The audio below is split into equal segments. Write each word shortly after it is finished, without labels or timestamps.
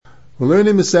We're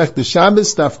learning Masechta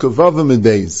Shabbos, Daf Kavavim and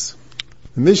Beis.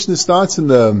 The Mishnah starts in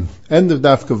the end of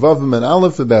Daf Kavavim and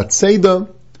Aleph about Tzeda.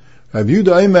 Rabbi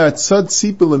Yehuda Omer Tzad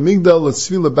Tzipah L'Migdal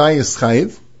L'Tzvi L'Bayis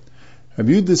Chayiv.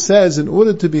 Rabbi Yehuda says, in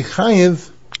order to be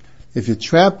Chayiv, if you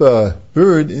trap a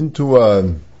bird into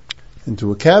a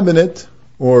cabinet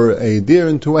or a deer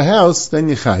into a house, then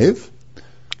you Chayiv.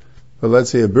 But let's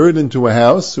say a bird into a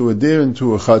house or a deer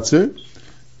into a chatzir,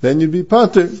 then you'd be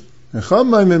Pater.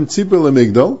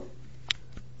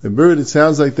 The bird, it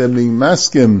sounds like they're being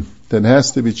maskim that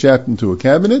has to be trapped into a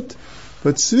cabinet.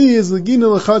 But tzvi is l'gina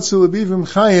l'chatzir l'bivim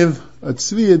chayiv. A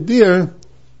tzvi, a deer,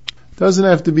 doesn't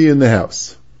have to be in the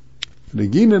house. The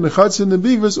gina l'chatzir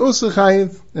l'bivim is also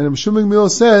chayiv. And Shumik Mil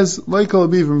says, loikal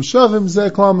l'bivim shavim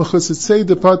zeh klal mechutzet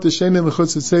seida part shenim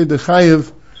mechutzet seida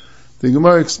chayiv. The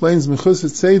Gemara explains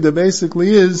mechutzet seida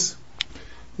basically is,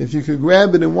 if you could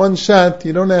grab it in one shot,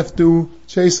 you don't have to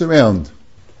chase around.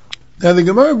 Now the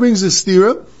Gemara brings a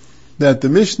stira that the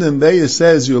Mishnah in Beis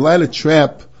says you're allowed to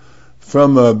trap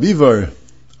from a beaver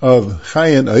of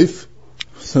Chay and Oif.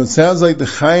 So it sounds like the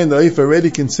Chay and the Oif are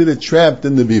already considered trapped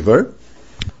in the beaver.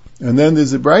 And then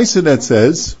there's a brisa that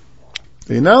says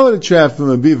you're not allowed to trap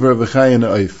from a beaver of a Chay and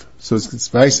Oif. So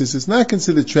it's not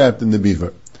considered trapped in the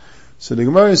beaver. So the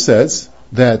Gemara says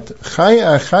that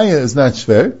Chaya is not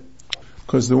shver,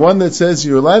 because the one that says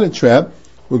you're allowed to trap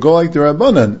will go like the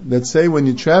Rabbanan, that say when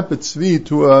you trap a tzvi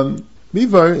to a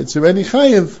beaver, it's already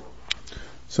chayiv.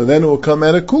 So then it will come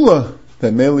out of kula,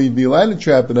 that may be allowed to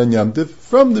trap it on Yom Tif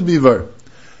from the beaver.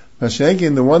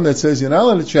 Mashenkin, the one that says you're not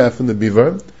allowed to trap from the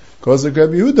beaver, goes like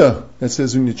Rabbi Yehuda, that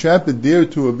says when you trap a deer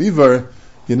to a beaver,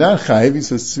 you're not chayiv, he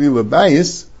says tzvi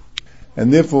l'bayis,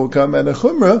 and therefore will come out of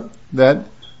chumrah, that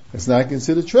it's not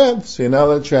considered trapped, so you're not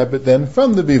allowed to trap it then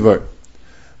from the beaver.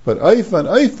 But Oif on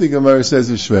Oif, the Gemara says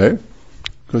is shver,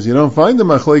 because you don't find the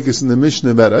machlokes in the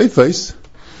Mishnah about Oifos.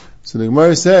 So the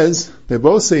Gemara says, they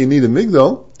both say you need a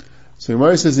migdal. So the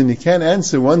Gemara says, and you can't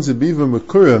answer one's a beaver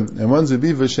makura and one's a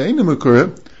beaver she'ena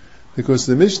makura, because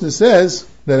the Mishnah says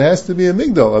that it has to be a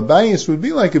migdal. A bayis would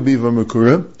be like a beaver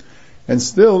makura, and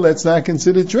still that's not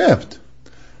considered trapped.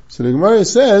 So the Gemara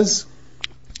says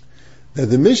that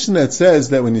the Mishnah that says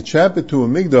that when you trap it to a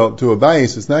migdal, to a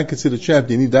bayis, it's not considered trapped,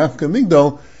 you need dafka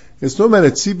migdal, it's talking about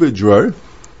a tzibur dror.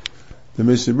 The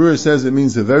Mishnah Berurah says it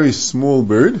means a very small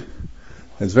bird.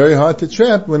 It's very hard to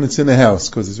trap when it's in a house,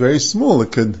 because it's very small.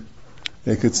 It could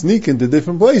sneak into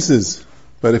different places.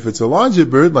 But if it's a larger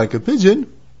bird, like a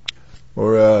pigeon,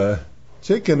 or a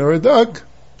chicken, or a duck,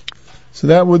 so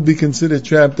that would be considered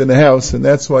trapped in a house, and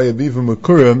that's why a beaver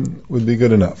makura would be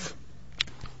good enough.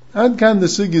 Ad kan the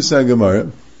sugis Gemara.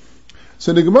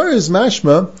 So the Gemara is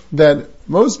mashma that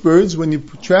most birds, when you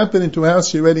trap it into a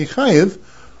house, you're already chayiv.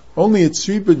 Only a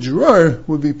tzripa dror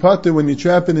would be pater when you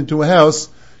trap it into a house.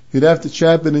 You'd have to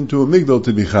trap it into a migdal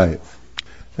to be chayiv.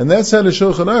 And that's how the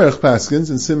Shulchan Aruch paskins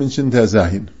in Siman Shin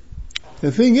Tazayin. The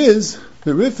thing is,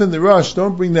 the Rif and the Rosh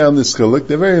don't bring down this chiluk.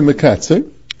 They're very mekatzer.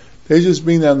 They just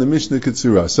bring down the Mishnah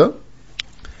Ketzurasa.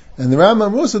 And the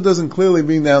Rambam also doesn't clearly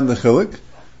bring down the chiluk.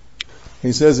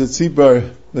 He says that tzipar,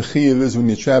 the chiyuv is when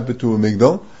you trap it to a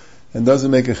migdal, and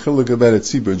doesn't make a chiluk about a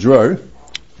tzipar dror.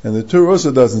 And the Tur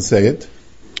also doesn't say it.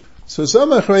 So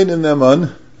some achrein in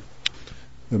Naman,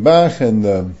 the Bach and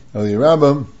Eli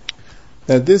Rabbah,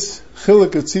 that this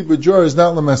chiluk of tzipur dror is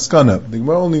not lamaskana. The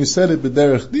Gemara only said it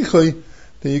b'derech dichoy,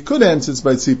 that you could answer it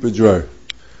by tzipur dror.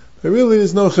 There really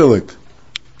is no chiluk.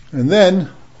 And then,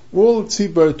 all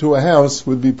tzipur to a house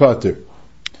would be pater.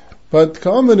 But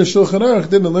Ka'am and the Shulchan Aruch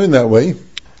didn't learn that way.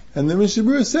 And the Mishnah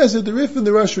Berurah says that the Rif and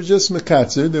the Rosh were just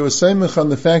mekatzer. They were saimach on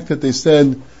the fact that they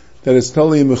said that it's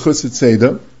totally mechutzet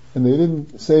seida. And they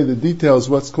didn't say the details,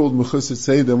 what's called mechutzet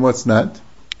seida and what's not.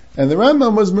 And the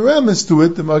Rambam was meramis to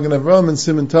it. The Magen Avraham and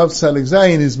Siman Tov Sadik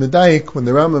Zayin is medayik when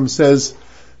the Rambam says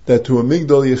that to a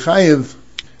migdal yechayiv,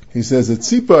 he says a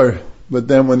tzipar, but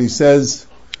then when he says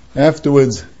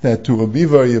afterwards that to a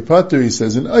beaver yepater, he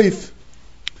says an oif.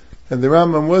 And the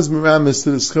Rambam was meramis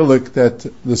to the chiluk that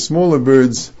the smaller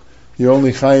birds you're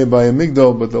only chayiv by a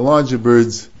migdal, but the larger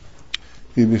birds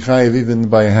you'd be chayiv even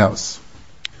by a house.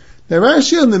 Now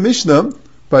Rashi on the Mishnah,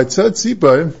 by Tzad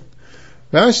Tzipar,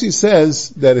 Rashi says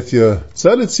that if you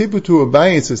Tzad Tzipar to a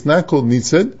bayis, it's not called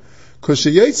Nitzad, because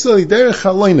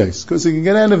it can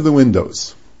get out of the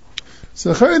windows.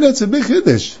 So that's a big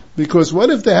Hiddush, because what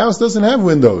if the house doesn't have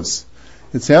windows?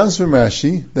 It sounds from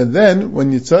Rashi that then,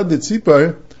 when you Tzad the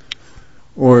Tzipar,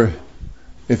 or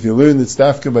if you learn the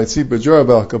Tztafka by Tzipar Jor,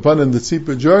 Bal Kapanan the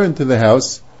Tzipar Jor into the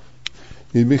house,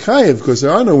 you'd be chayiv, because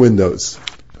there are no windows.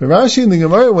 But Rashi in the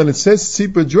Gemara, when it says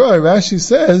tzipar dror, Rashi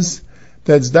says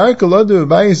That's dark aladu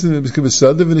abayis in the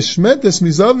kibasada v'nishmetes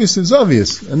mizavius is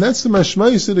obvious, and that's the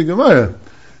mashmayis of the Gemara.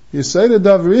 You say the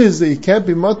davar is that you can't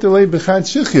be matalei b'chad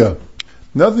shichya.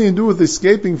 Nothing to do with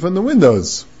escaping from the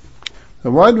windows.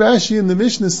 And why did Rashi and the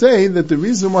Mishnah say that the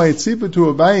reason why it's tzipah to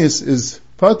a bias is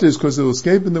pater is because it will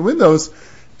escape in the windows?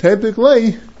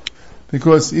 Typically,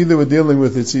 because either we're dealing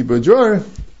with a tzipah jar,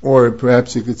 or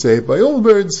perhaps you could say it by old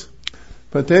birds,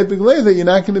 but typically that you're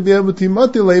not going to be able to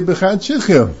matalei b'chad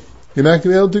shichya. You're not going to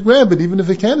be able to grab it, even if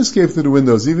it can escape through the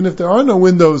windows. Even if there are no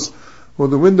windows, or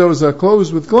the windows are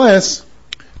closed with glass,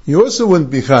 you also wouldn't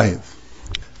be chayiv.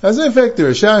 As a fact, the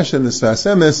Rashash and the Sfas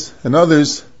Emes and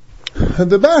others,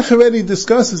 the Bach already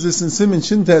discusses this in Siman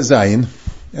Shin Tez Zayin,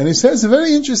 and he says a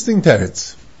very interesting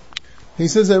teretz. He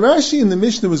says that Rashi in the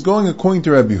Mishnah was going according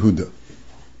to Rabbi Yehuda.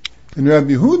 In Rabbi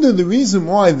Yehuda, the reason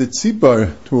why the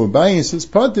tzipar to a bayis is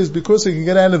part is because it can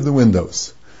get out of the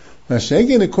windows. Now,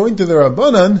 Shegin, according to the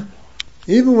Rabbanan,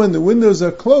 even when the windows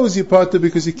are closed, you part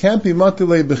because you can't be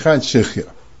matilei b'chad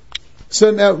shechya.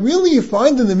 So now, really, you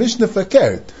find in the Mishnah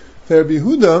Fakert, Rabbi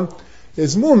Yehuda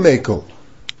is more mekel.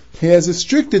 He has a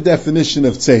stricter definition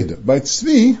of tzeda. By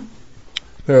tzvi,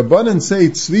 the Rabbanan say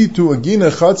tzvi to a gina,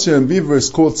 chatzir, and beaver is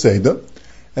called tzeda,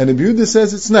 and Rabbi Yehuda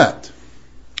says it's not.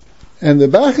 And the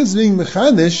Bach is being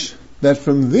mechadish that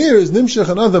from there is nimshach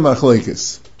another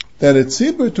machlekes. That a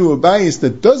tzipur to a bayis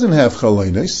that doesn't have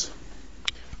chalonis,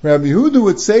 Rabbi Yehuda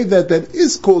would say that that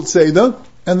is called tzeda,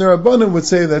 and the Rabbanan would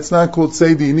say that's not called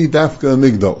tzeda, you need dafka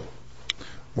migdal.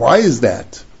 Why is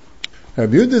that?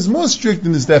 Rabbi Yehuda is more strict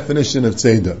in his definition of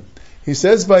tzeda. He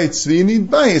says by tzvi you need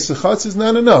bayis, a chatz is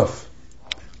not enough.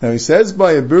 Now he says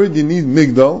by a bird you need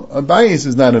migdal, a bayis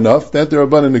is not enough, that the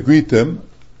Rabbanan agreed to him,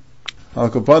 al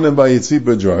kapanim by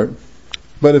yitzipah jar.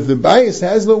 But if the bayis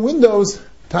has no windows,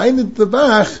 tying it to the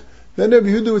Bach, then Rabbi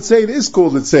Yehuda would say it is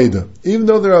called a tzeda, even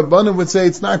though the Rabbanan would say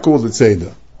it's not called a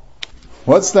tzeda.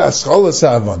 What's the aschalas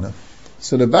havana?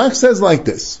 So the Bach says like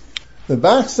this. The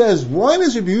Bach says, why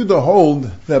does Rabbi Yehuda hold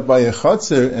that by a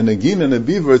chatzir and a gin and a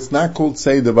beaver it's not called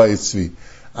tzeda by a tzvi?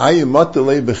 Ayi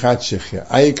matalei b'chat shechya.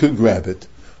 Ayi could grab it.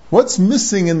 What's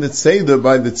missing in the tzeda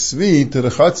by the tzvi to the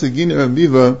chatzir, gin and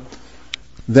beaver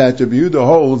that Rabbi Yehuda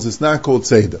holds is not called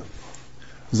tzeda?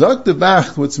 Zok the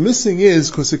Bach, what's missing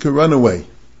is because it could run away.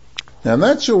 Now I'm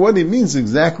not sure what he means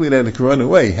exactly that it could run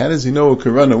away. How does he know it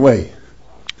could run away?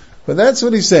 But that's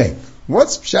what he's saying.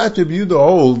 What's Pshat Rabbi Yehuda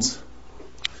holds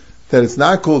that it's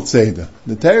not called tzeda?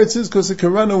 The teretz is because it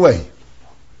can run away.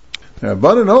 Now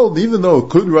Rabbanan hold even though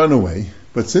it could run away,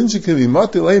 but since it can be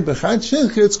matilei b'chad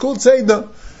shechya, it's called tzeda.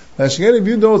 Now Shegin Rabbi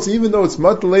Yehuda holds even though it's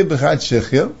matilei b'chad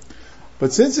shechya,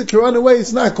 but since it can run away,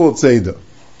 it's not called tzeda.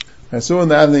 I saw in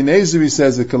the Avnei Nezer he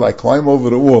says it could like climb over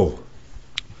the wall.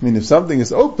 I mean, if something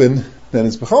is open, then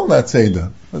it's b'chol not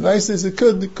tzeda. But I says it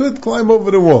could climb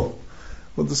over the wall.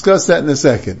 We'll discuss that in a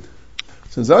second.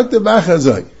 So Zak the Bach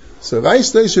Hazai. So Rabbi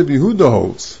Yehuda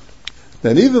holds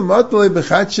that even matalei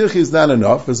b'chat shich is not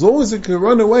enough. As long as it can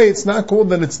run away, it's not called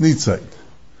that it's nitzayt.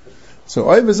 So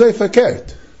Oy v'zay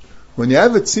fakert. When you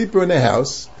have a tzipur in a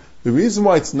house, the reason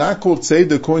why it's not called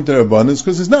tzeda according to Rabbanan is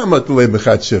because it's not matalei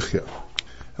b'chat shichya.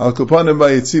 Al kapanim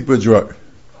by a tzipur jar.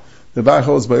 The Bach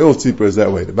holds by all tzipurs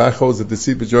that way. The Bach holds that the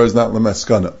tzipur jar is not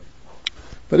lemaskana.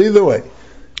 But either way,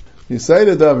 you say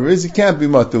the davar is you can't be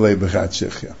matalei b'chat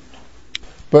shichya.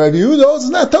 But Rabbi Yehuda holds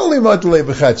it's not totally matalei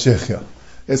b'chat shechya.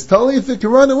 It's totally if it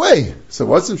can run away. So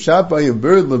what's the shot by a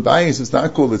bird l'bayis? It's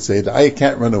not called a tzeda. It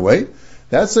can't run away.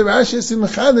 That's the Rashi is in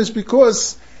Mechadish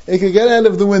because it can get out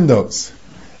of the windows.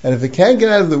 And if it can't get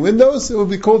out of the windows, it will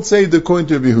be called tzeda according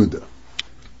to Rabbi Yehuda.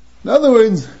 In other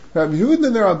words, Rabbi Yehuda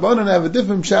and the Rabbanan have a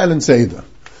different shot in tzeda.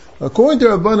 According to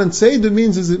Rabbanan, tzeda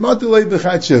means is it matalei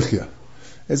b'chat shechya.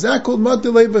 Is that called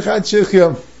matalei b'chat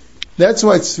shechya? That's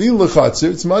why it's tzvi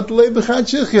l'chatzir, it's matalei b'chat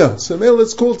shechya. So now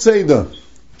it's called tzeda.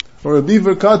 Or a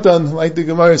beaver katan, like the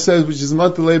Gemara says, which is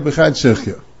matalei b'chat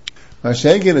shechya.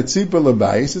 Mashegin a tzipur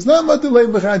l'bayis, it's not matalei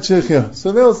b'chat shechya.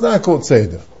 So now it's not called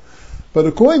tzeda. But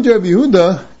according to Rabbi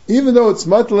Yehuda, even though it's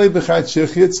matalei b'chat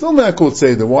shechya, it's still not called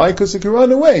tzeda. Why? Because it can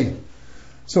run away.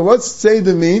 So what's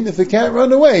tzeda mean if it can't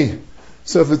run away?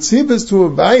 So if it's tzibas to a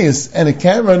bayis and it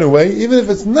can't run away, even if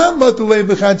it's not matalei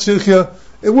b'chat shechya,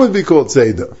 it would be called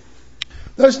tzeda.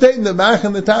 The state in the Bach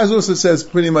and the Taz also says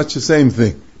pretty much the same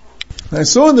thing. I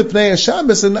saw in the Pnei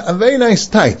Shabbos a very nice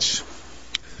taich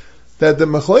that the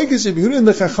Machlokes Rabbi Yehuda and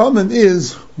the Chachamim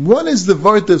is what is the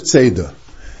vart of tzeda?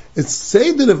 It's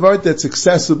tzeda the vart that's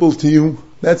accessible to you.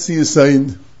 That's the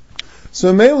yisayin.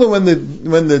 So Mela when the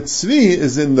tzvi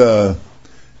is in the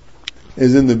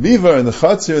beaver and the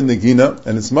chatzir and the gina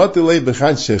and it's matalei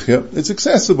b'chat shechya, it's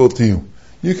accessible to you.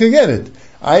 You can get it.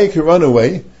 I can run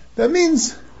away. That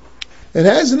means It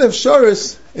has enough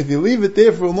sharis, if you leave it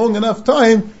there for a long enough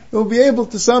time, it will be able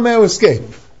to somehow escape.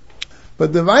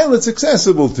 But the violet's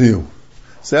accessible to you.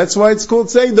 So that's why it's called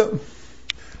Seder.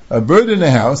 A bird in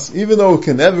a house, even though it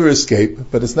can never escape,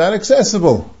 but it's not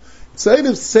accessible.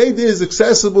 Seder is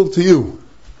accessible to you.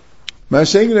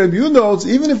 Mashiach Rabbi Yehuda holds,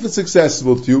 even if it's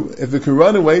accessible to you, if it can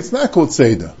run away, it's not called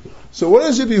Seder. So what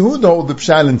does Rabbi Yehuda hold the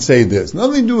pshat in Seder? It's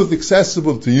nothing to do with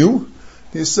accessible to you.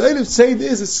 The side of Seder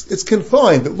is it's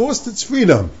confined. It lost its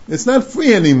freedom. It's not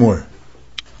free anymore.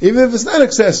 Even if it's not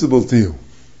accessible to you.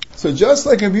 So just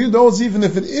like Rabbi Yehuda holds, even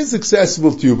if it is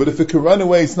accessible to you, but if it can run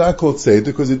away, it's not called Seder,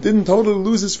 because it didn't totally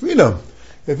lose its freedom.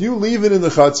 If you leave it in the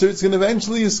chutzner, it's going to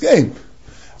eventually escape.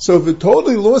 So if it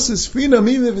totally lost its freedom,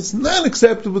 even if it's not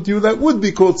acceptable to you, that would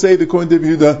be called Seder according to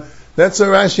Rabbi Yehuda. That's what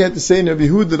Rashi had to say in Rabbi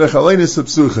Yehuda, the Chalenis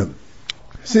Psuchim.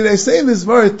 See, they say this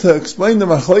word to explain the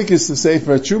machlokes to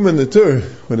Sefer Truma in the Tur,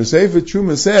 where the Sefer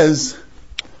Truma says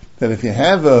that if you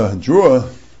have a drawer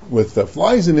with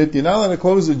flies in it, you're not allowed to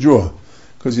close the drawer,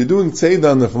 because you're doing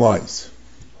tzeidah on the flies.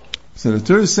 So the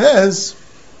Tur says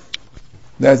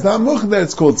that it's not much that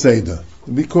it's called tzeidah,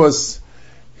 because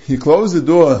you close the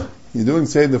door, you're doing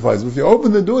tzeidah flies. But if you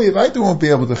open the door, you won't be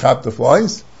able to chop the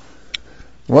flies.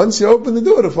 Once you open the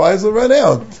door, the flies will run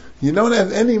out. You don't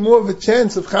have any more of a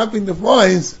chance of chopping the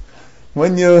flies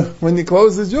when you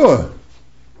close the door.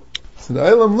 So the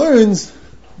Eilam learns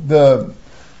the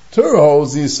Torah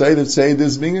holds the Seder Seder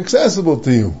being accessible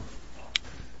to you.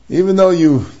 Even though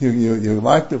you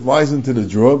lock the flies into the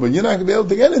drawer, but you're not going to be able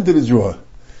to get into the drawer.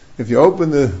 If you open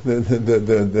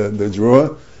the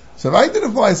drawer, so right the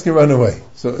flies can run away.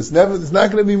 So it's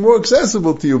not going to be more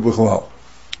accessible to you, B'chalal.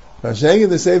 Hashem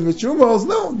the Sefer Truma holds,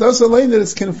 no, that's alone that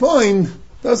it's confined.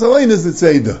 That's alone is the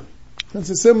Tzeidah.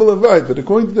 That's a similar word, but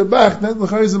according to the Bach, that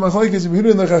l'chayr is a machlokes Rabbi Yehuda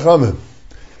and the Chachamim.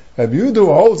 Rabbi Yehuda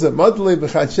holds that Matalei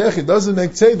b'chat shech, doesn't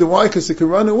make Tzeidah. Why? Because it can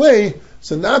run away.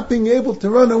 So not being able to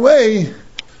run away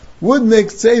would make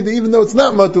Tzeidah, even though it's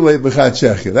not Matalei b'chat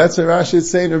shech. That's a Rashi is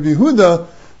saying Rabbi Yehuda,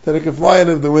 that it can fly out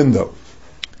of the window.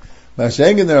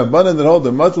 Mashiach and the Rabbanan that hold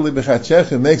the Matalei b'chat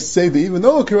shech makes Tzeidah, even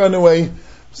though it can run away.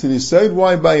 So they said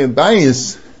why by a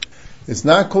bias it's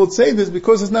not called Seder,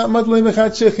 because it's not Matalei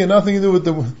b'chat shech, nothing to do with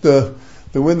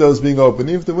the windows being open.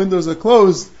 Even if the windows are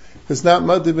closed, it's not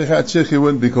Matalei b'chat shech, it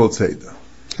wouldn't be called Seder.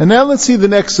 And now let's see the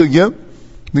next sugya.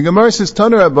 The Gemara says,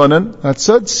 Tana Rabbanan,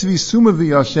 Atzad tzvi suma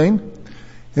v'yashen,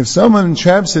 if someone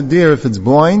entraps a deer, if it's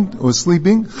blind or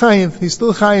sleeping, chayiv, he's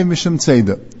still chayiv mishum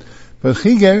Seder. But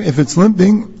chiger, if it's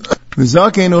limping,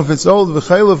 v'zakein, or if it's old,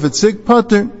 v'chayil, if it's sick,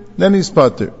 pater, then he's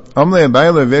pater. Amlei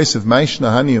abayla v'yesef maish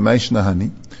nahani or maish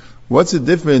nahani. What's the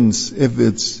difference if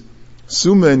it's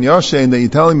Suma and Yashen that you're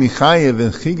telling me Chayev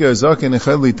and Chigar Zaken and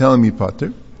Chayil you're telling me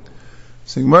Pater?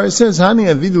 So Gemara says,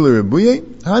 Hani avidu l'Rebuye,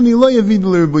 Hani lo yavidu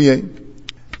l'Rebuye.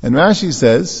 And Rashi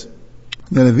says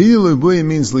that avidu l'Rebuye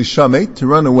means lishamet, to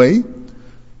run away.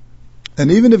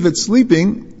 And even if it's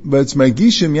sleeping, but it's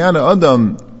Magishim Yana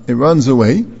Adam, it runs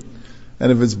away.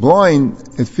 And if it's blind,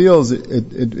 it feels,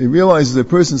 it realizes the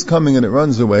person's coming and it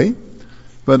runs away.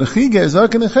 But a chiger,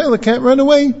 zaken, and chayla can't run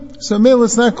away. So male,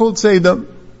 it's not called Seder.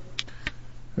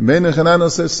 Rabbeinu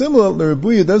Chananel says similar,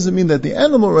 l'Rebuya doesn't mean that the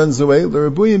animal runs away.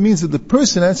 L'Rebuya means that the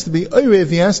person has to be oirev,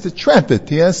 he has to trap it,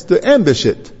 he has to ambush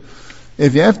it.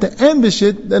 If you have to ambush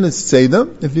it, then it's Seder.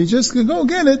 If you just go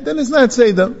get it, then it's not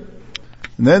Seder.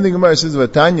 And then the Gemara says,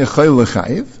 Vatanya chayil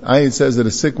l'chayiv. It says that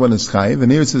a sick one is chayiv,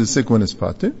 and here it says a sick one is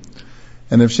pater.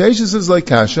 And if Sheisha says like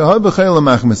Kasha, ha b'chayil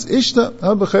l'machmas ishta,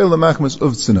 ha b'chayil l'machmas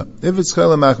uvtzina. If it's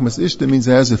chayil l'machmas ishta, means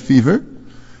it has a fever.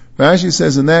 Rashi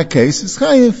says in that case, it's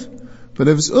chayiv. But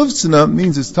if it's uvtzina,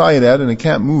 means it's tired out and it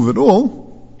can't move at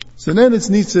all, so then it's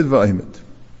nitzid v'ayimit.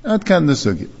 That kind of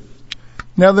sugya.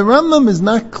 Now the Rambam is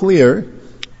not clear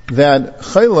that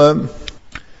chayla,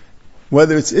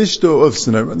 whether it's ishta or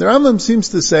uvtzina, the Rambam seems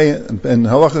to say in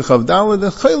Halacha Chavdala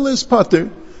that chayla is pater,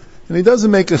 and he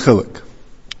doesn't make a chiluk.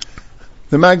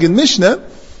 The Maggid Mishnah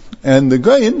and the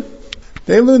Goyin,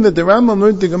 they learn that the Rambam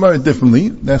learned the Gemara differently,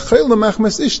 that chayla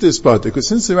machmas ishta is pater, because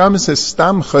since the Rambam says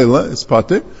stam chayla is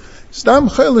pater, stam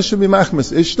chayla should be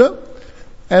machmas ishta,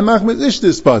 and machmas ishta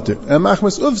is pater, and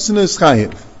machmas uvtzina is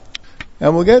chayiv.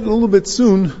 And we'll get a little bit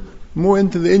soon more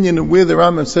into the inyan of where the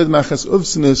Rambam said machmas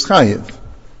uvtzina is chayiv.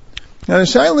 Now the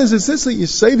shaila is this that you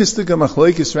say this to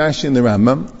Machlokes Rashi and the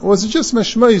Rambam, or was it just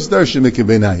mashmois darshan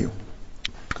mikebenayu?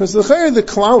 Because the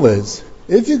klal is,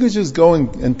 if you could just go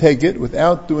and take it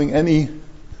without doing any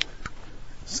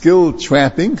skill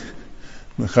trapping,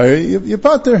 you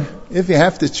pater. If you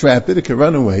have to trap it, it can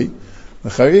run away.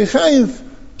 So if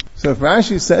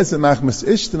Rashi says that machmas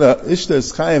ishta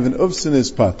is chayiv and uvtzina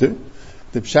is pater,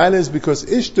 the pshat is because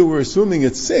ishta we're assuming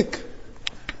it's sick,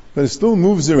 but it still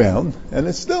moves around, and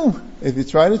it's still, if you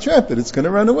try to trap it, it's going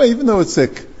to run away, even though it's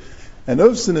sick. And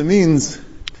ufsina means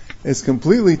it's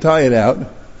completely tired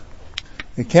out.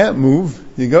 It can't move.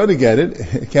 You go to get it,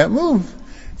 it can't move.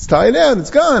 It's tired out,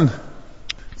 it's gone.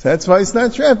 So that's why it's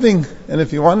not trapping. And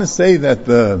if you want to say that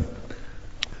the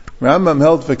Rambam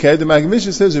held fakert, the Maggid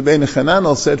Mishnah says Rabbeinu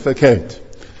Chananel said fakert.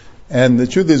 And the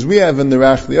truth is, we have in the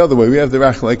Rach the other way. We have the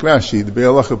Rach like Rashi. The Be'er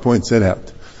Halacha points it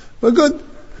out. But good.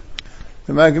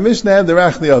 The Maggid Mishnah had the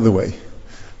Rach the other way.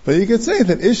 But you could say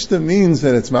that Ishta means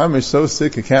that it's mamish so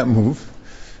sick it can't move.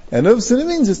 And Ufsina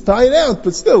means it's tired out,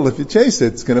 but still, if you chase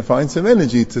it, it's going to find some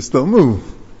energy to still move.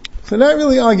 So not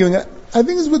really arguing. I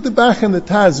think it's what the Bach and the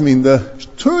Taz mean. The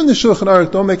Torah and the Shulchan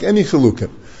Aruch don't make any chilukim.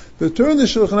 The Torah and the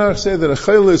Shulchan Aruch say that a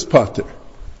chayla is pater.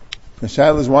 The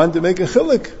Shailas wanted to make a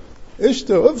chilik.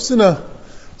 Ishta, Ufsina.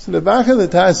 So the Bach and the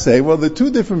Taz say, well, the two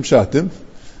different shatim.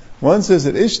 One says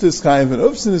that Ishta is chayiv and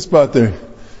Ufsina is pater.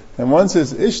 And one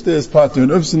says Ishta is pater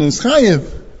and Ufsina is chayiv.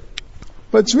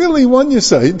 But it's really one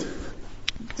yesod.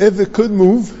 If it could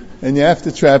move, and you have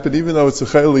to trap it, even though it's a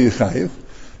chayla, you chayiv.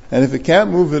 And if it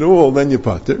can't move at all, then you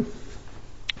pater.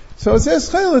 So it says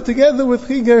chayla together with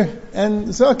chiger and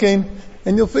zakein,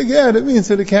 and you'll figure out it means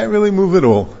that it can't really move at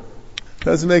all.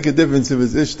 Doesn't make a difference if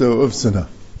it's ishta or ufsana.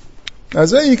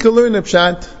 As you can learn a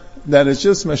pshat that it's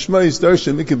just mashmais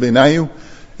darshan mikabenayu.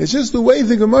 It's just the way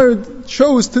the Gemara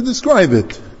chose to describe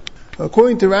it.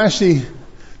 According to Rashi,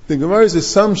 the Gemara's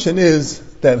assumption is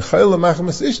that chayla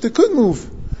machmas ishta could move.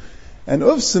 And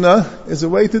ufsana is a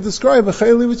way to describe a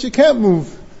chayla which you can't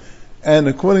move. And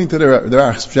according to the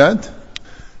Rach's pshat,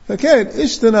 okay,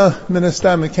 ishtana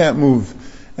minastam it can't move.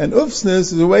 And ufsna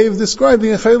is a way of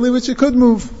describing a chayli which it could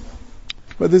move.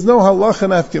 But there's no halacha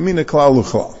nafkamina klal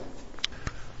uchlal.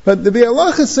 But the Be'er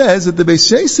Halacha says that the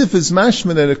Beis Yosef is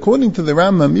mashma that according to the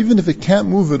Rambam, even if it can't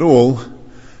move at all,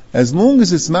 as long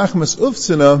as it's machmas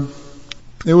ufsna,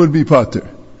 it would be pater.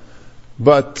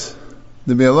 But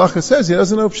the Be'er Halacha says he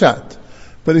doesn't know pshat.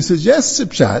 But he suggests a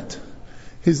pshat.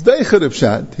 His deicher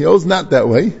pshat, he holds not that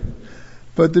way.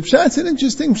 But the pshat's an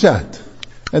interesting pshat.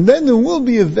 And then there will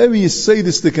be a very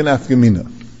sadistic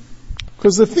nafkamina.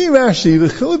 Because the Fi Rashi, the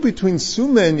chiluk between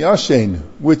Suma and Yashen,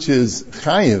 which is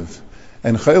Chayiv,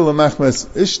 and Chayla Machmas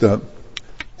Ishta,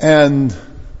 and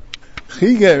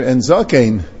Chiger and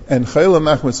Zakein, and Chayla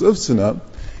Machmas Ufsana,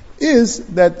 is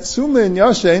that Suma and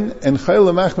Yashen and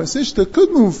Chayla Machmas Ishta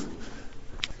could move.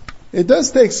 It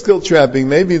does take skill trapping.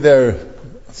 Maybe they're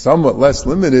somewhat less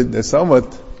limited. They're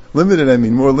somewhat limited,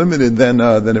 more limited than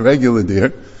a regular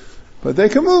deer. But they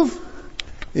can move,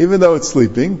 even though it's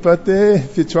sleeping. But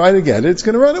if you try to get it, it's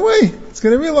going to run away. It's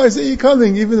going to realize that you're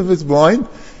coming, even if it's blind.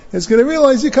 It's going to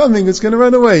realize you're coming. It's going to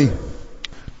run away.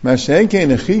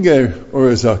 Mashenkein, a chiger or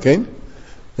a zakein,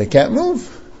 they can't move.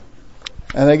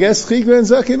 And I guess chiger and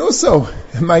zakein also.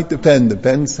 It might depend.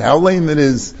 Depends how lame it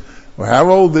is or how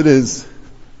old it is.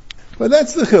 But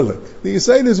that's the chiluk. The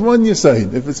yesod is one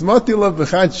yesod. If it's matilav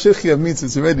b'chad shichyav means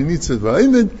it's already nitzad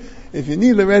v'ayimid. If you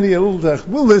need already a little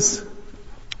tachbulis,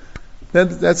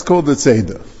 then that's called the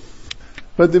tzeda.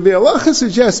 But the Be'er Halacha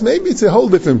suggests maybe it's a whole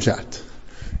different chat.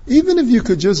 Even if you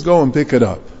could just go and pick it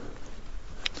up.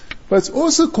 But it's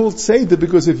also called tzeda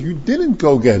because if you didn't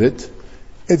go get it,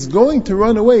 it's going to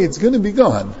run away, it's going to be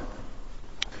gone.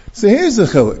 So here's the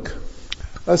chiluk.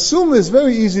 A suma is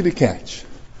very easy to catch.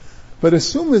 But a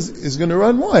suma is going to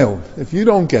run wild. If you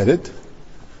don't get it,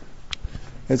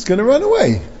 it's going to run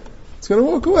away. It's going to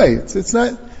walk away. It's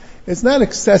not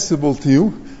accessible to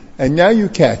you. And now you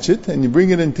catch it and you bring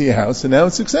it into your house and now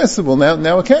it's accessible.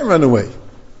 Now it can't run away.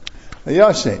 A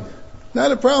yashen.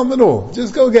 Not a problem at all.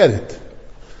 Just go get it.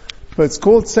 But it's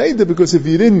called tzeda because if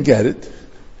you didn't get it, it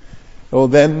will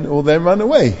then run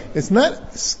away. It's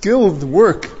not skilled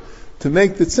work to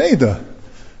make the tzeda.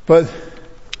 But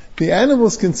the animal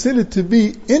is considered to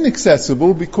be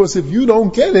inaccessible because if you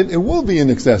don't get it, it will be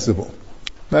inaccessible.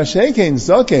 Mashekein,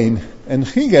 zakein, and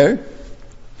chiger,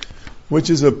 which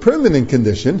is a permanent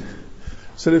condition,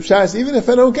 so the pshat, even if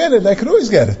I don't get it, I can always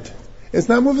get it. It's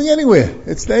not moving anywhere.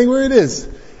 It's staying where it is.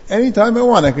 Anytime I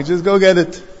want, I can just go get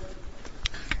it.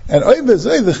 And the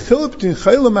chiluk between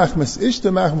chayla machmas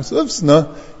ishta machmas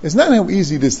ufsna is not how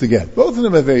easy it is to get. Both of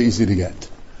them are very easy to get.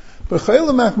 But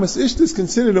chayla machmas ishta is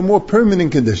considered a more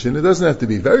permanent condition. It doesn't have to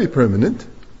be very permanent,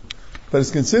 but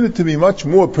it's considered to be much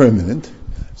more permanent.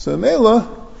 So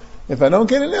Mela, if I don't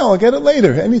get it now, I'll get it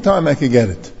later. Anytime I can get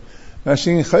it.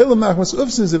 Chayla machmas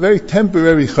ufsna is a very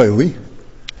temporary chayli.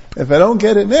 If I don't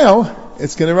get it now,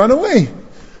 it's going to run away.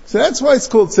 So that's why it's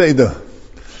called tzeda.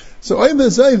 So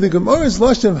the Gemara's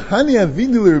lashon hani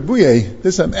avidu l'ribuye.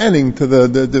 This I'm adding to the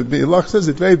Be'er Halacha says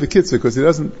it very bekitzer because he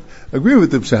doesn't agree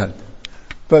with the pshat.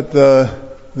 But the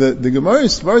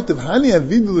Gemara's part of Hani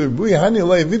Avidul Rubuye, Hani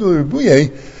Alei Avidul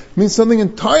Rubuye means something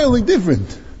entirely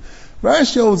different.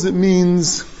 Rashi holds it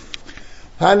means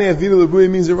Hani Avidul Rubuye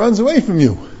means it runs away from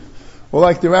you. Or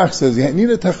like the Rach says, you need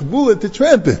a tachbula to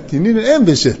trap it. You need to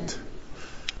ambush it.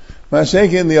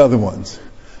 Mashayka and the other ones.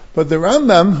 But the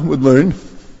Rambam would learn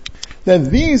that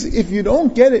these, if you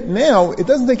don't get it now, it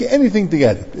doesn't take anything to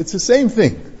get it. It's the same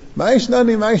thing. Ma'ish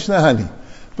nani, ma'ish nahani.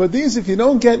 But these, if you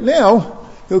don't get now,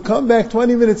 he'll come back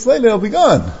 20 minutes later, it'll be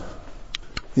gone.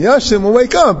 Yashim will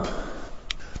wake up.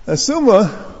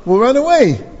 Asuma will run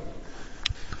away.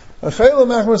 Achayla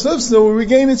machmasufsa will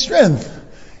regain its strength.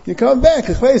 You come back,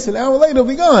 an hour later, it'll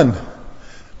be gone.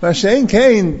 Mashain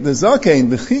Kain, the Zakain,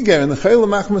 the Chiger, and the Chayla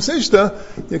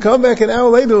Machmasishta, you come back an hour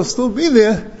later, it'll still be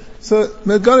there. So,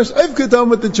 Megarish, I've got done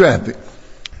with the trapping.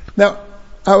 Now,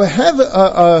 I would have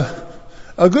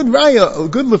a good raya, a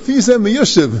good Lefisa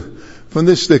Meyushiv from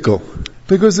this shtickle.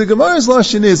 Because the Gemara's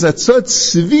lashon is that Tzad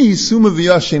Svi Suma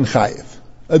V'Yashin Chayiv.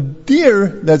 A deer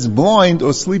that's blind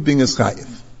or sleeping is Chayiv.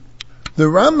 The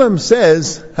Rambam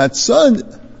says,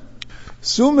 Hatzad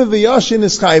Suma V'Yashin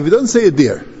is Chayiv. It doesn't say a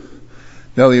deer.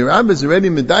 Now the Rambam is already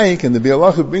medayik, and the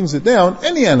Bialacha brings it down,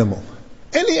 any animal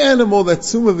that's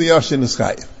Suma V'Yashin is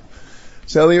Chayiv.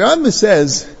 So the Rambam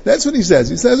says, that's what he says.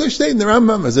 He says, I state in the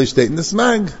Rambam, as I state in the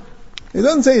Smag. It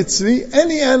doesn't say it's Tzvi.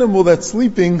 Any animal that's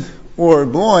sleeping or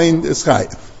blind is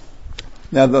Chayiv.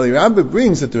 Now the Rambam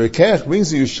brings, that the Rekech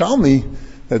brings the Yerushalmi,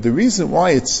 that the reason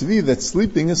why it's Tzvi that's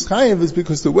sleeping is Chayiv is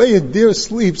because the way a deer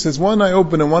sleeps has one eye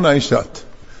open and one eye shut.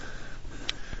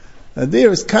 A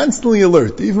deer is constantly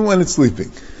alert, even when it's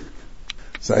sleeping.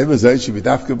 So Ibazai should be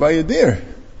dafka by a deer.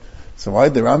 So why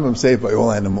did the Rambam say it by all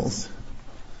animals?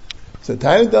 So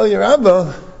Tayyid Del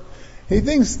Yerabba, he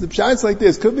thinks the pshat's like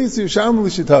this. Could be it's Yerushalmi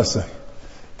L'Shitasai.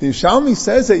 The Yerushalmi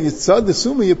says that Yitzad the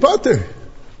Suma Yipater.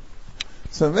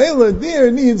 So Mela, deer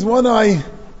needs one eye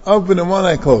open and one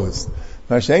eye closed.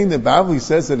 Mashain the Bavli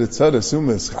says that Yitzad the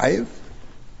Suma is Chayiv.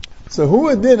 So who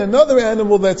would then another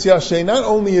animal that's Yashay, not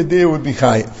only a deer would be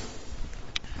Chayiv?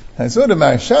 And so the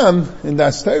Marsham in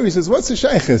that story says, what's the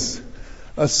shaykhis?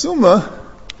 A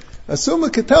suma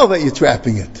could tell that you're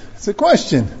trapping it. It's a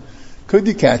question. Could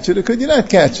you catch it or could you not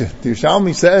catch it? The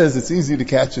Yerushalmi says it's easy to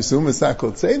catch a suma, it's not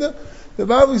called Seder. The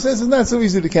Bible says it's not so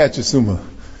easy to catch a suma.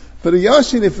 But a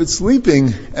Yashin, if it's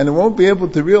sleeping and it won't be able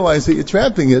to realize that you're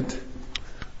trapping it,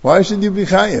 why should you be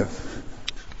chayiv?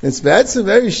 It's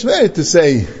very shver to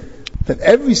say that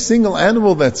every single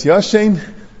animal that's Yashin,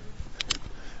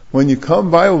 when you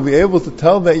come by, will be able to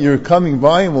tell that you're coming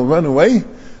by and will run away.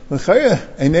 Is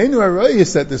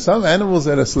that there's some animals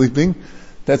that are sleeping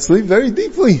that sleep very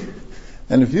deeply.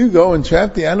 And if you go and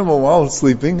trap the animal while it's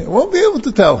sleeping, it won't be able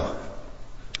to tell.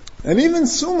 And even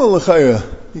Suma l'chayra,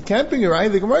 you can't bring your eye.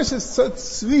 The Gemara says,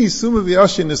 Tzvi Suma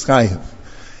V'Yashin is chayiv.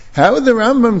 How would the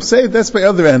Rambam say that's by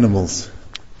other animals?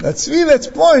 That Tzvi that's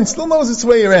blind still knows its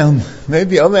way around.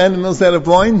 Maybe other animals that are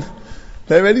blind,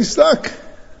 they're already stuck.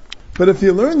 But if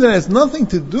you learn that it has nothing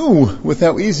to do with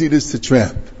how easy it is to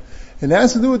trap, it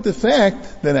has to do with the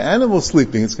fact that an animal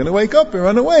sleeping, it's going to wake up and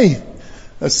run away.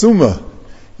 A suma.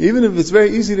 Even if it's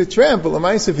very easy to trap, but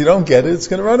l'mais, if you don't get it, it's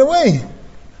going to run away.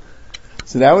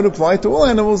 So that would apply to all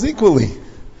animals equally.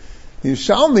 The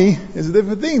Yerushalmi is a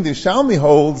different thing. The Yerushalmi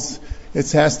holds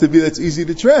it has to be that's easy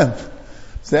to trap.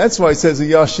 So that's why it says a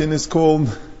Yashin is called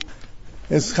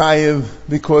is chayiv,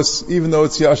 because even though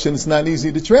it's Yashin, it's not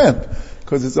easy to trap.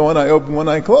 Because it's one eye open, one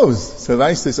eye closed. So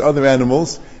vice there's other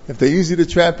animals, if they're easy to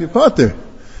trap, you potter.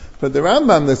 But the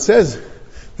Rambam that says,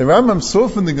 the Rambam saw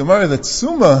from the Gemara that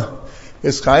Suma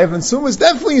is chayiv, and Suma is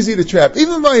definitely easy to trap,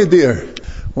 even by a deer.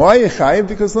 Why a chayiv?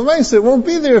 Because Lamaisa, it won't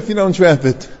be there if you don't trap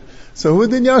it. So who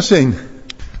did Yashin?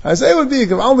 I say it would be a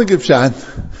Gavaldik Pshat.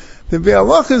 The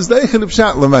Bialach is Deichel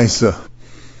Pshat Lamaisa.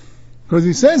 Because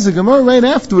he says, the Gemara right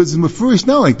afterwards is Mefurish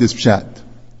not like this Pshat.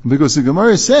 Because the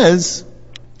Gemara says,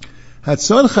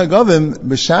 Hatzor chagavim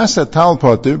b'shas atal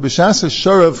potter b'shas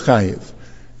shorav chayiv.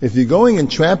 If you're going and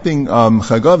trapping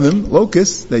chagavim,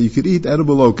 locusts, that you could eat,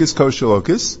 edible locusts, kosher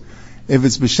locusts, if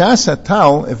it's b'shas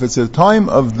atal, if it's a time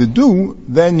of the dew,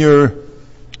 then you're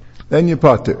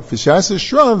potter. If it's b'shas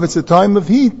shrav, it's a time of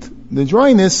heat, the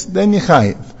dryness, then you're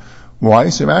chayiv. Why?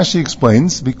 So Rashi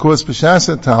explains, because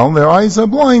b'shas atal, their eyes are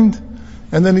blind,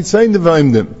 and then it's saying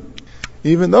devarim them.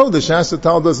 Even though the shas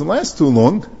atal doesn't last too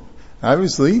long,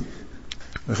 obviously,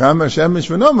 the towel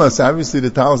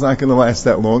is not going to last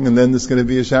that long, and then there's going to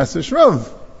be a shas shrav.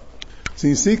 So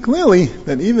you see clearly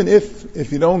that even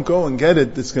if you don't go and get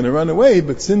it, it's going to run away,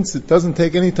 but since it doesn't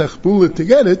take any tachbula to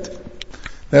get it,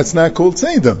 that's not called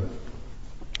Seder.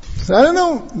 So I don't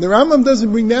know, the Rambam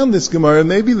doesn't bring down this Gemara.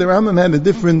 Maybe the Rambam had a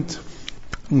different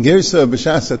Gersa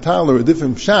b'shas hatal, or a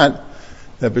different pshat,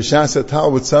 that b'shas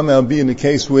hatal would somehow be in a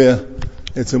case where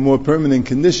it's a more permanent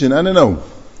condition. I don't know.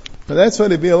 But that's why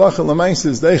the Bialacha Lamaisa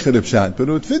is Deicher pshat. But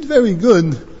it would fit very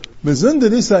good, under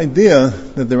this idea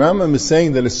that the Rambam is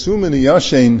saying that assuming a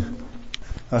Yashin,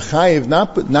 a Chayiv,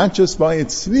 not just by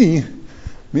its Tzvi,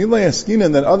 Milay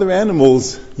Askina, that other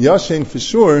animals, Yashin for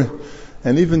sure,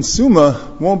 and even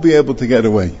Suma, won't be able to get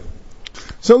away.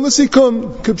 So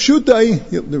L'sikum, Kipshutai,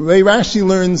 the way Rashi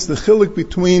learns the chiluk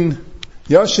between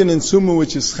Yashin and Suma,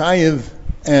 which is Chayiv,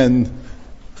 and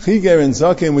Chiger and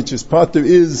Zaken, which is Pater,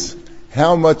 is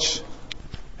how much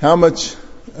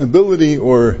ability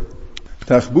or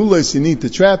tachbulas you need to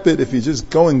trap it. If you just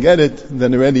go and get it,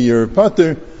 then already you're a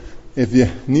Pater. If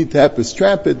you need to have to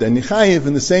strap it, then you chayiv.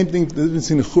 And the same thing, the difference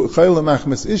in chayla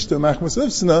machmas ishta, machmas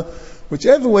ufsana,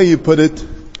 whichever way you put it,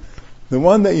 the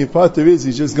one that you Pater is,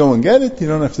 you just go and get it, you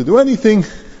don't have to do anything.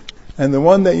 And the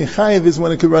one that you chayiv is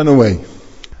when it could run away.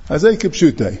 Azay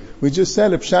kipshutay. We just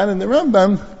said a pshat in the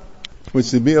Rambam,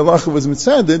 which the Bialacha was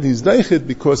mitzaded, he's deichid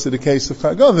because of the case of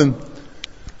Chagavim.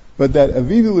 But that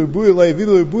avidu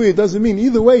l'buya doesn't mean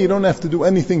either way you don't have to do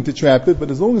anything to trap it, but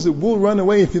as long as it will run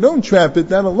away if you don't trap it,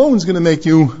 that alone is going to make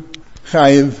you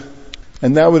chayiv.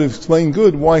 And that would explain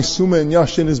good why Suma and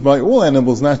Yashin is by all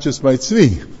animals, not just by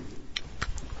Tzvi.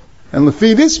 And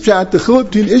lefi this pshat, the chiluk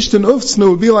between Ishta and Ufsna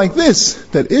would be like this,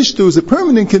 that Ishta is a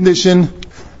permanent condition,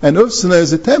 and Ufsna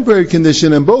is a temporary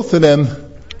condition, and both of them,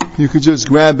 you could just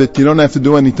grab it, you don't have to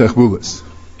do any tachbulas.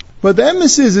 But the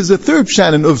emphasis is a third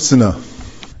pshat in Ufsna,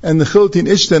 and the chiluk in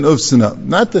Ishta and Ufsna.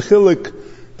 Not the chiluk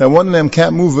that one of them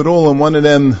can't move at all and one of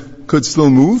them could still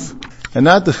move, and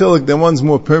not the chiluk that one's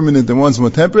more permanent and one's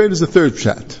more temporary. There's a third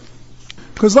pshat.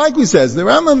 Because like we says, the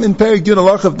Rambam in Perek Yud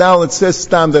Alach of Dalet says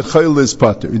stam that chayil is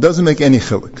Pater. He doesn't make any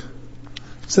chiluk.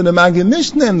 So the Maggid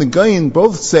Mishnah and the Gayin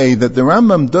both say that the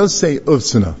Rambam does say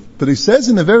Ufsna, but he says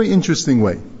in a very interesting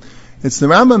way. It's the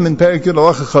Rambam in Perek Yud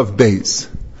Alach of Beis.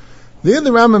 There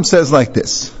the Rambam says like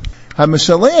this: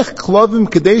 HaMeshaleach klavim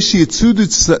kadeshi yitzudu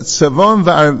tzavam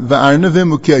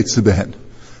va'arnavim u'kiyotze behen.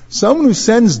 Someone who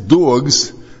sends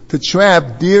dogs to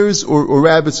trap deers or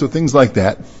rabbits or things like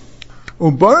that.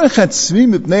 U'barach hatzvi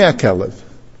mipnei hakelev,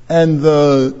 and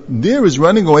the deer is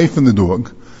running away from the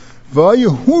dog.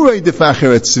 Va'yehurei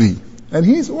defacher hatzvi, and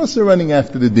he's also running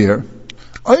after the deer.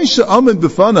 Aisha amid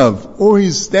b'fanav, or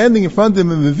he's standing in front of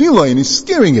him in Vivila and he's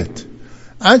scaring it.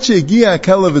 Until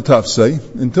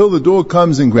the dog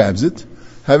comes and grabs it.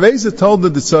 Hareza told the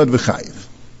tzad v'chayiv.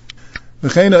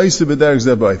 V'cheina oisa b'derech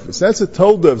zeh b'oifus. That's a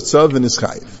tolda of tzav and his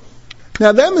chayiv.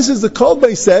 Now the emphasis, the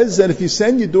Kolbei says that if you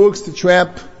send your dogs to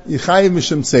trap, you chayiv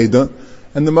misham tzeda,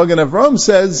 and the Magen Avraham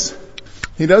says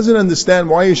he doesn't understand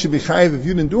why you should be chayiv if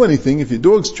you didn't do anything. If your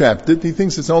dog's trapped it, he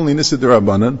thinks it's only nisa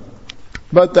d'Rabbanan.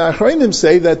 But the Achrayim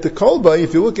say that the Kolbei,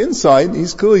 if you look inside,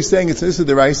 he's clearly saying it's nisa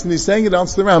d'Rais, and he's saying it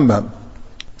answers the Rambam.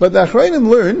 But the Achrayim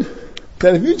learn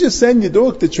that if you just send your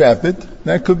dog to trap it,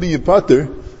 that could be your Pater.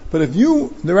 But if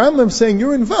you, the Rambam is saying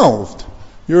you're involved.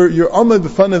 You're amad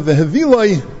b'fan of the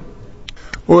Havilai,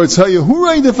 or it's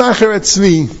Hayahurai defacher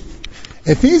atzvi.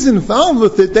 If he's involved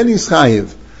with it, then he's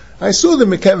chayiv. I saw the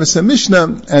Mekavas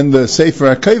Mishnah and the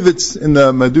Sefer HaKovitz in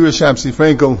the Madura Shabsi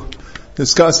Frankel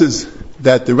discusses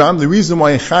that the reason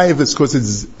why chayiv is because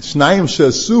it's Shnayim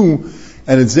Shasu,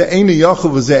 and it's Ze'eni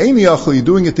Yachal v'Ze'eni Yachal, you're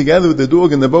doing it together with the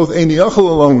dog, and they're both Eini Yachal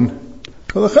alone.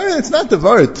 Well, it's not the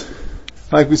Vart.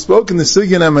 Like we spoke in the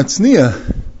Sigyan HaMatzniya,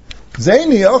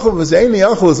 Ze'eni Yachal v'Ze'eni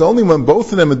Yachal is only when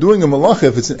both of them are doing a malacha.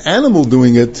 If it's an animal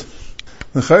doing it,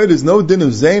 there's no din of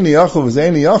Ze'eni Yachal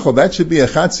v'Ze'eni Yachal. That should be a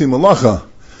Chatzi malacha.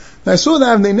 Now I saw the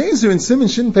Avnei Nezer in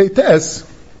Siman Shin Peites.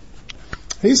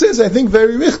 He says, I think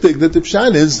very richtig, that the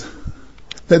pshat is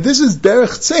that this is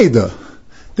derech tzeda.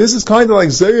 This is kind of like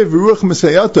Zayah v'ruach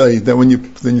Mesayatai, that when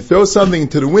you throw something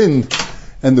into the wind,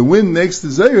 and the wind makes the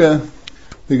Zayah,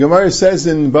 the Gemara says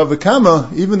in Bava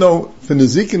Kama, even though for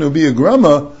Nezikin it will be a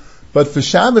grama, but for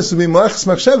Shabbos it will be Malachas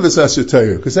Machshavas Asher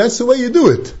Torah, because that's the way you do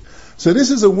it. So this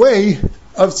is a way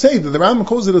of tzeda. The Rambam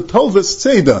calls it a tolvas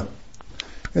tzeda.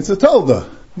 It's a tolda.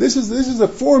 This is a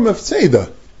form of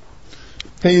tzeda.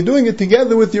 Okay, you're doing it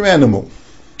together with your animal.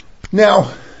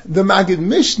 Now, the Maggid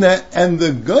Mishnah and the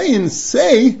Gayin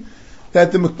say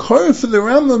that the Makar for the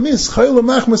Rambam is Chayla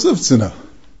Machmas Uftzina.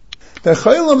 The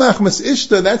Chayla Machmas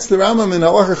Ishta, that's the Rambam in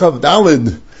Halacha Chav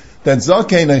Dalid, that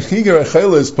Zakein and Chigar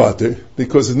Chayla is Pater,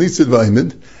 because it's Nitzid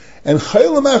Vaimid, and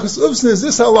Chayla Machmas Uftzina is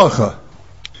this Halacha.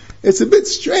 It's a bit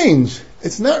strange.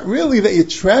 It's not really that you're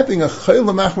trapping a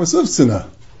Chayla Machmas Uftzina.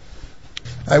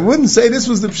 I wouldn't say this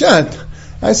was the Pshat.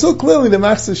 I saw clearly the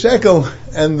Machzor Shekel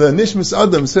and the Nishmas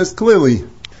Adam says clearly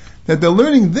that they're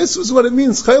learning this was what it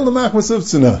means, Chayla Machmas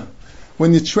Uftzina.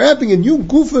 when you're trapping and you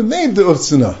gufa made the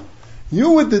utzina.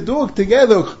 You with the dog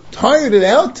together tired it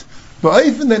out, but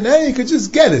even that now you could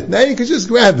just get it. Now you could just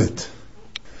grab it.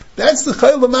 That's the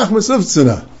chayla machmas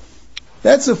utzina.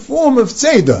 That's a form of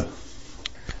tzeda.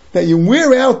 That you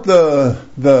wear out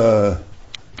the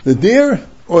deer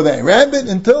or that rabbit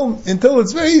until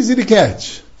it's very easy to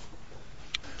catch.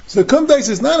 So kumtais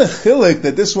is not a chilik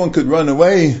that this one could run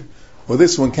away, or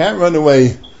this one can't run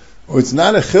away, or it's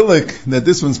not a chilik that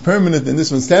this one's permanent and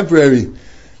this one's temporary.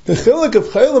 The chilik of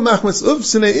chayla machmas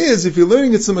ufsina is, if you're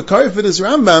learning it's a makarifit as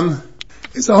Rambam,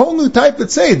 it's a whole new type of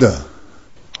tzeda.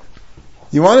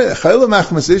 You want it, chayla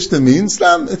machmas ishta means,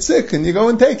 it's sick, and you go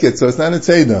and take it, so it's not a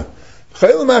tzeda.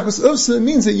 Chayla machmas ufsina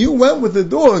means that you went with the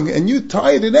dog and you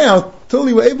tied it out till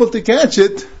you were able to catch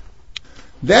it.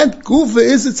 That gufa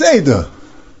is a tzeda.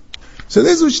 So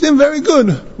this is very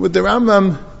good with the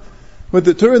Rambam, with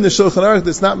the Torah and the Shulchan Aruch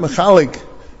that's not mechalik.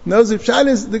 No,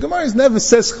 the Gemara never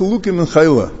says chalukim and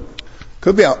chayla.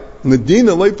 Could be out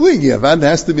medina loy pligi. Avad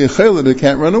has to be a chayla that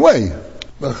can't run away.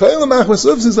 But chayla machmas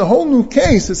ufs is a whole new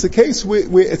case. It's a case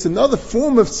where it's another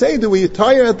form of tzeda where you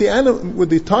tire out the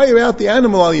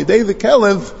animal al yedei the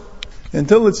kelev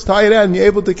until it's tired out and you're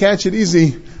able to catch it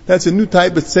easy. That's a new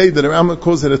type of tzeda. The Rambam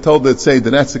calls it a tolda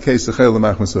tzeda. That's the case of chayla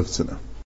machmas ufs.